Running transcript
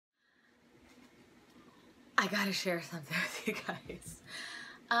I gotta share something with you guys.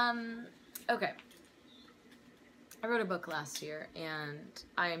 Okay. I wrote a book last year, and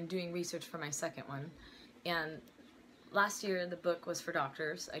I am doing research for my second one. And last year, the book was for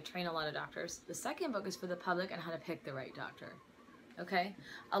doctors. I train a lot of doctors. The second book is for the public and how to pick the right doctor. Okay?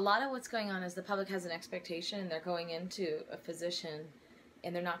 A lot of what's going on is the public has an expectation, and they're going into a physician,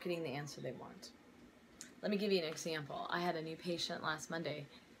 and they're not getting the answer they want. Let me give you an example. I had a new patient last Monday,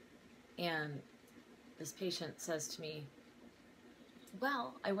 and this patient says to me,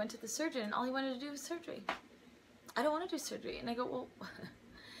 well, I went to the surgeon and all he wanted to do was surgery. I don't want to do surgery. And I go, well,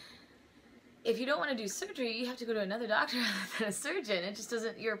 if you don't want to do surgery, you have to go to another doctor than a surgeon. It just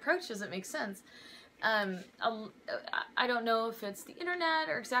doesn't, your approach doesn't make sense. I don't know if it's the internet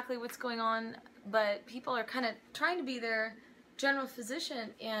or exactly what's going on, but people are kind of trying to be their general physician,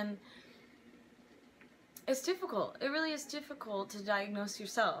 and it's difficult. It really is difficult to diagnose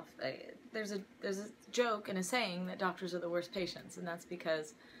yourself. There's a joke and a saying that doctors are the worst patients, and that's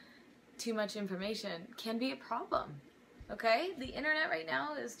because too much information can be a problem. Okay? The internet right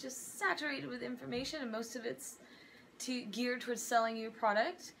now is just saturated with information, and most of it's geared towards selling you a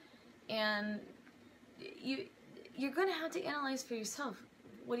product, and you're going to have to analyze for yourself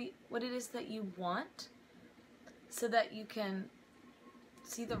what it is that you want so that you can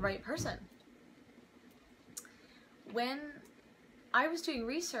see the right person. When I was doing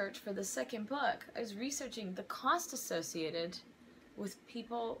research for the second book, I was researching the cost associated with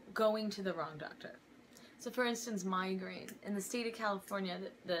people going to the wrong doctor. So for instance, migraine. In the state of California,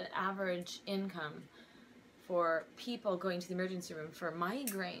 the average income for people going to the emergency room for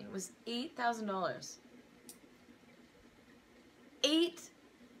migraine was $8,000.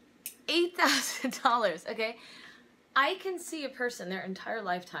 $8,000, okay? I can see a person their entire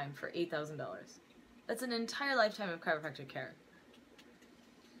lifetime for $8,000. That's an entire lifetime of chiropractic care.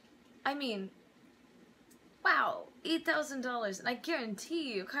 I mean, wow, $8,000. And I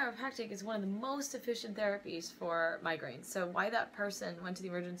guarantee you, chiropractic is one of the most efficient therapies for migraines. So why that person went to the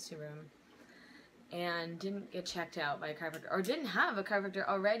emergency room and didn't get checked out by a chiropractor, or didn't have a chiropractor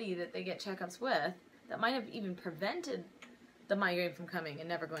already that they get checkups with, that might have even prevented the migraine from coming and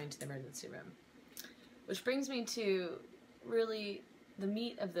never going to the emergency room. Which brings me to really the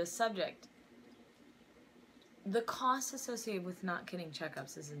meat of this subject. The cost associated with not getting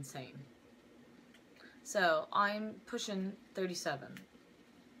checkups is insane. So I'm pushing 37,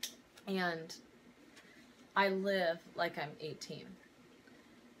 and I live like I'm 18.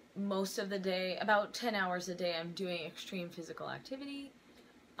 Most of the day, about 10 hours a day, I'm doing extreme physical activity.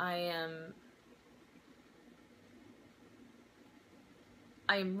 I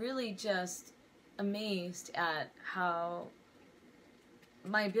am really just amazed at how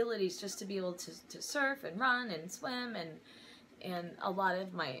my abilities just to be able to surf and run and swim, and a lot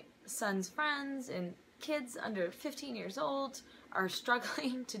of my son's friends and kids under 15 years old are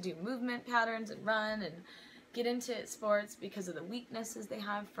struggling to do movement patterns and run and get into sports because of the weaknesses they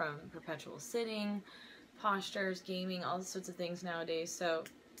have from perpetual sitting, postures, gaming, all sorts of things nowadays. So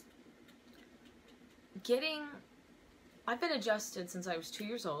I've been adjusted since I was 2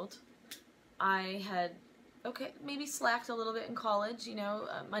 years old. I had, maybe slacked a little bit in college, you know,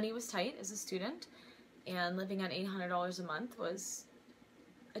 money was tight as a student, and living on $800 a month was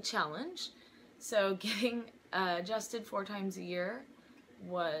a challenge. So getting adjusted 4 times a year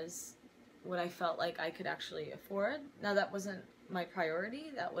was what I felt like I could actually afford. Now that wasn't my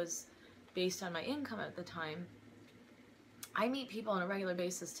priority, that was based on my income at the time. I meet people on a regular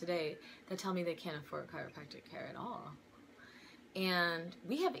basis today that tell me they can't afford chiropractic care at all. And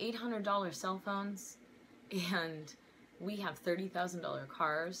we have $800 cell phones, and we have $30,000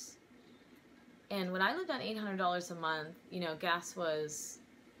 cars. And when I lived on $800 a month, you know, gas was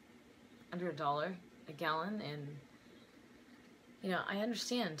under $1 a gallon, and you know, I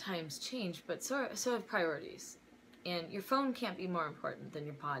understand times change, but so have priorities. And your phone can't be more important than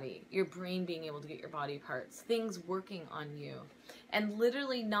your body, your brain being able to get your body parts, things working on you, and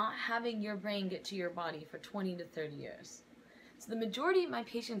literally not having your brain get to your body for 20 to 30 years. So the majority of my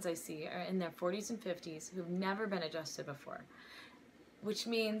patients I see are in their 40s and 50s who've never been adjusted before, which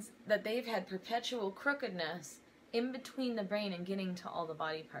means that they've had perpetual crookedness in between the brain and getting to all the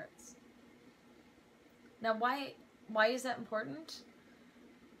body parts. Now, why is that important?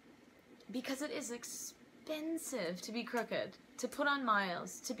 Because it is expensive to be crooked, to put on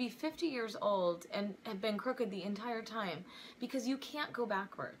miles, to be 50 years old and have been crooked the entire time, because you can't go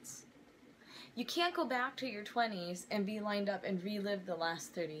backwards. You can't go back to your 20s and be lined up and relive the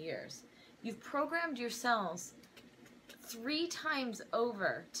last 30 years. You've programmed your cells 3 times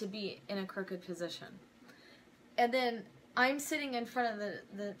over to be in a crooked position. And then I'm sitting in front of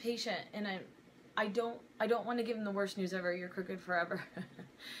the patient, and I don't want to give them the worst news ever. You're crooked forever.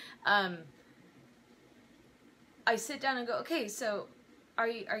 I sit down and go, okay, so are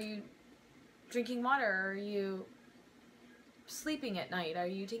you drinking water? Are you sleeping at night? Are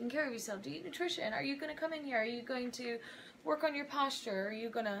you taking care of yourself? Do you eat nutrition? Are you going to come in here? Are you going to work on your posture? Are you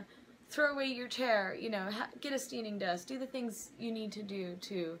going to throw away your chair? You know, get a standing desk. Do the things you need to do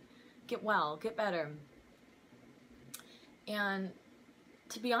to get well, get better. And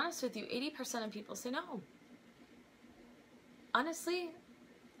to be honest with you, 80% of people say no. Honestly,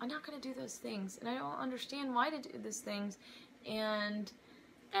 I'm not going to do those things, and I don't understand why to do those things, and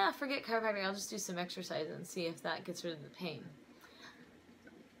forget chiropractic, I'll just do some exercise and see if that gets rid of the pain.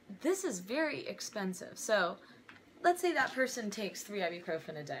 This is very expensive. So let's say that person takes 3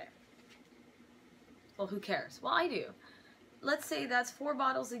 ibuprofen a day. Well, who cares? Well, I do. Let's say that's 4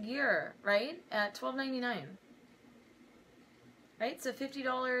 bottles a year, right? At $12.99. Right? So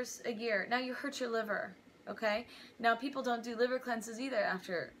 $50 a year. Now you hurt your liver, okay? Now people don't do liver cleanses either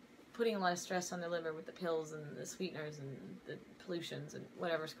after putting a lot of stress on their liver with the pills and the sweeteners and the pollutions and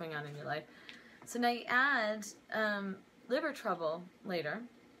whatever's going on in your life. So now you add liver trouble later.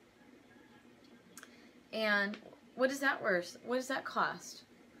 And what is that worth? What does that cost?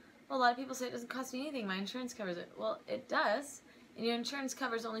 Well, a lot of people say it doesn't cost me anything. My insurance covers it. Well, it does. And your insurance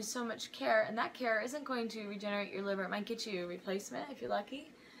covers only so much care, and that care isn't going to regenerate your liver. It might get you a replacement if you're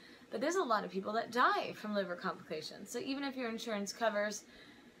lucky. But there's a lot of people that die from liver complications. So even if your insurance covers,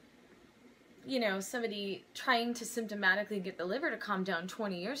 you know, somebody trying to symptomatically get the liver to calm down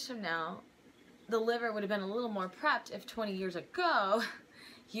 20 years from now, the liver would have been a little more prepped if 20 years ago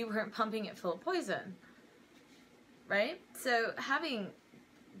you weren't pumping it full of poison. Right? So having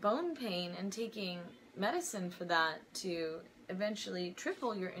bone pain and taking medicine for that to eventually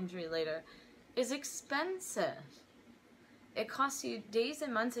triple your injury later is expensive. It costs you days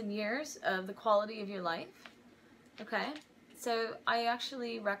and months and years of the quality of your life. Okay? So I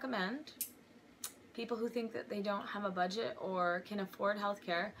actually recommend people who think that they don't have a budget or can afford health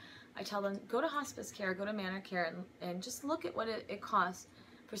care, I tell them, go to hospice care, go to manor care, and just look at what it costs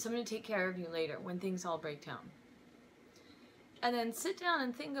for someone to take care of you later when things all break down. And then sit down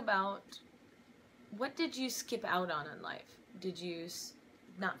and think about, what did you skip out on in life? Did you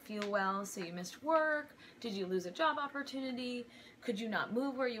not feel well, so you missed work? Did you lose a job opportunity? Could you not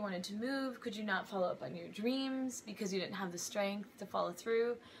move where you wanted to move? Could you not follow up on your dreams because you didn't have the strength to follow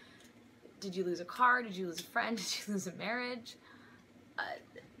through? Did you lose a car? Did you lose a friend? Did you lose a marriage?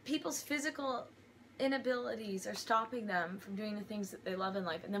 People's physical inabilities are stopping them from doing the things that they love in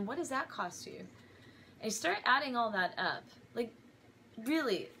life. And then what does that cost you? And you start adding all that up. Like,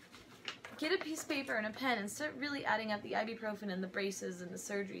 really, get a piece of paper and a pen and start really adding up the ibuprofen and the braces and the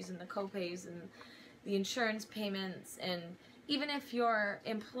surgeries and the copays and the insurance payments. And even if your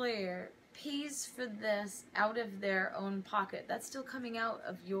employer pays for this out of their own pocket, that's still coming out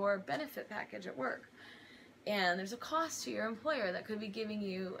of your benefit package at work. And there's a cost to your employer that could be giving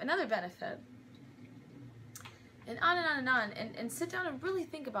you another benefit. And on and on and on. And sit down and really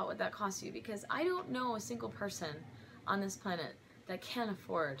think about what that costs you, because I don't know a single person on this planet that can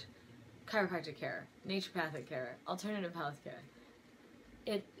afford chiropractic care, naturopathic care, alternative health care.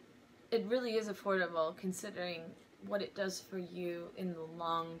 It really is affordable considering what it does for you in the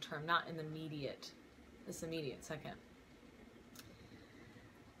long term, not in the this immediate second.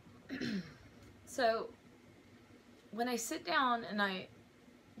 So when I sit down and I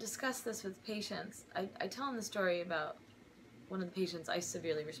discuss this with patients, I tell them the story about one of the patients I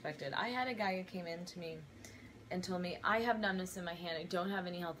severely respected. I had a guy who came in to me and told me, I have numbness in my hand, I don't have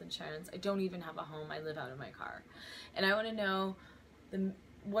any health insurance, I don't even have a home, I live out of my car. And I want to know,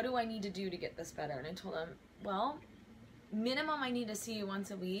 what do I need to do to get this better? And I told him, well, minimum I need to see you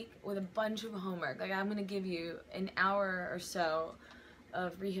once a week with a bunch of homework. Like, I'm going to give you an hour or so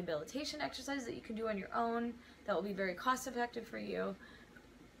of rehabilitation exercises that you can do on your own that will be very cost effective for you.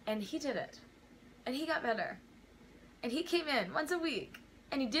 And he did it. And he got better. And he came in once a week.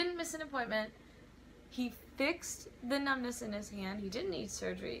 And he didn't miss an appointment. He fixed the numbness in his hand. He didn't need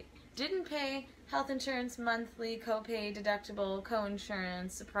surgery. Didn't pay health insurance monthly, copay, deductible,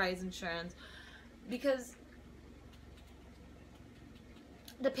 co-insurance, surprise insurance. Because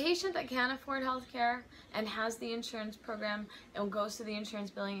the patient that can't afford health care and has the insurance program and goes to the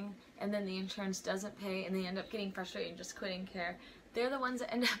insurance billing and then the insurance doesn't pay and they end up getting frustrated and just quitting care, they're the ones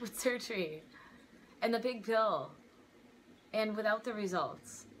that end up with surgery and the big bill and without the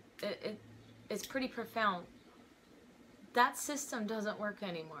results. It's pretty profound. That system doesn't work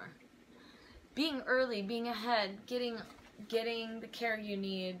anymore. Being early, being ahead, getting the care you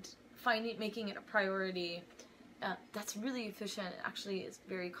need, making it a priority, that's really efficient. Actually, it's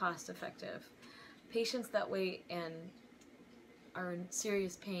very cost effective. Patients that wait and are in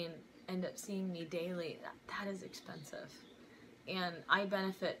serious pain end up seeing me daily. That is expensive. And I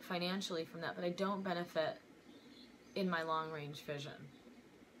benefit financially from that, but I don't benefit in my long-range vision.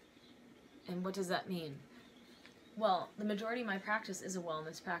 And what does that mean? Well, the majority of my practice is a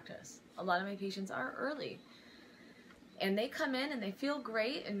wellness practice. A lot of my patients are early. And they come in and they feel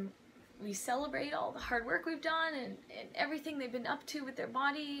great, and we celebrate all the hard work we've done and everything they've been up to with their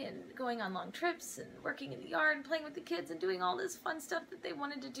body, and going on long trips and working in the yard and playing with the kids and doing all this fun stuff that they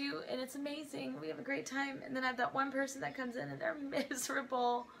wanted to do, and it's amazing. We have a great time. And then I have that one person that comes in and they're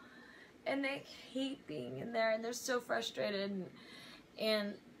miserable and they hate being in there and they're so frustrated,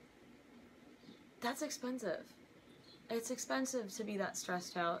 and that's expensive. It's expensive to be that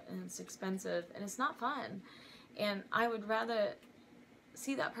stressed out, and it's expensive, and it's not fun. And I would rather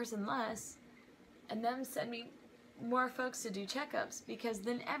see that person less and them send me more folks to do checkups, because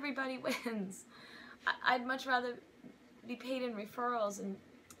then everybody wins. I'd much rather be paid in referrals and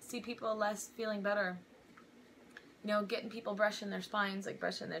see people less feeling better. You know, getting people brushing their spines like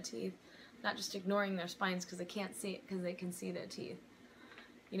brushing their teeth, not just ignoring their spines because they can't see it because they can see their teeth.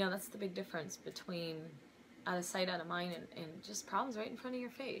 You know, that's the big difference between out of sight, out of mind, and just problems right in front of your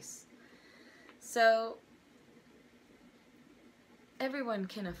face. So everyone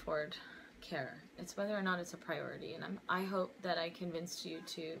can afford care. It's whether or not it's a priority. And I hope that I convinced you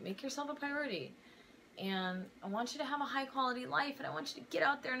to make yourself a priority. And I want you to have a high quality life, and I want you to get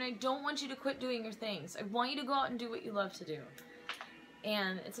out there, and I don't want you to quit doing your things. I want you to go out and do what you love to do.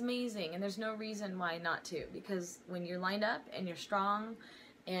 And it's amazing, and there's no reason why not to, because when you're lined up and you're strong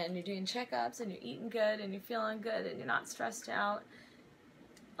and you're doing checkups and you're eating good and you're feeling good and you're not stressed out,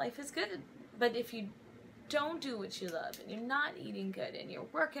 life is good. But if you don't do what you love and you're not eating good and you're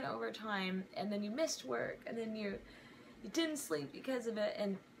working overtime and then you missed work and then you didn't sleep because of it,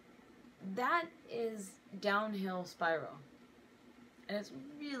 and that is downhill spiral, and it's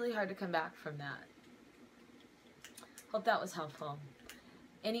really hard to come back from that. Hope that was helpful.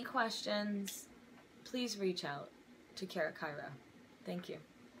 Any questions, please reach out to Cara. Thank you.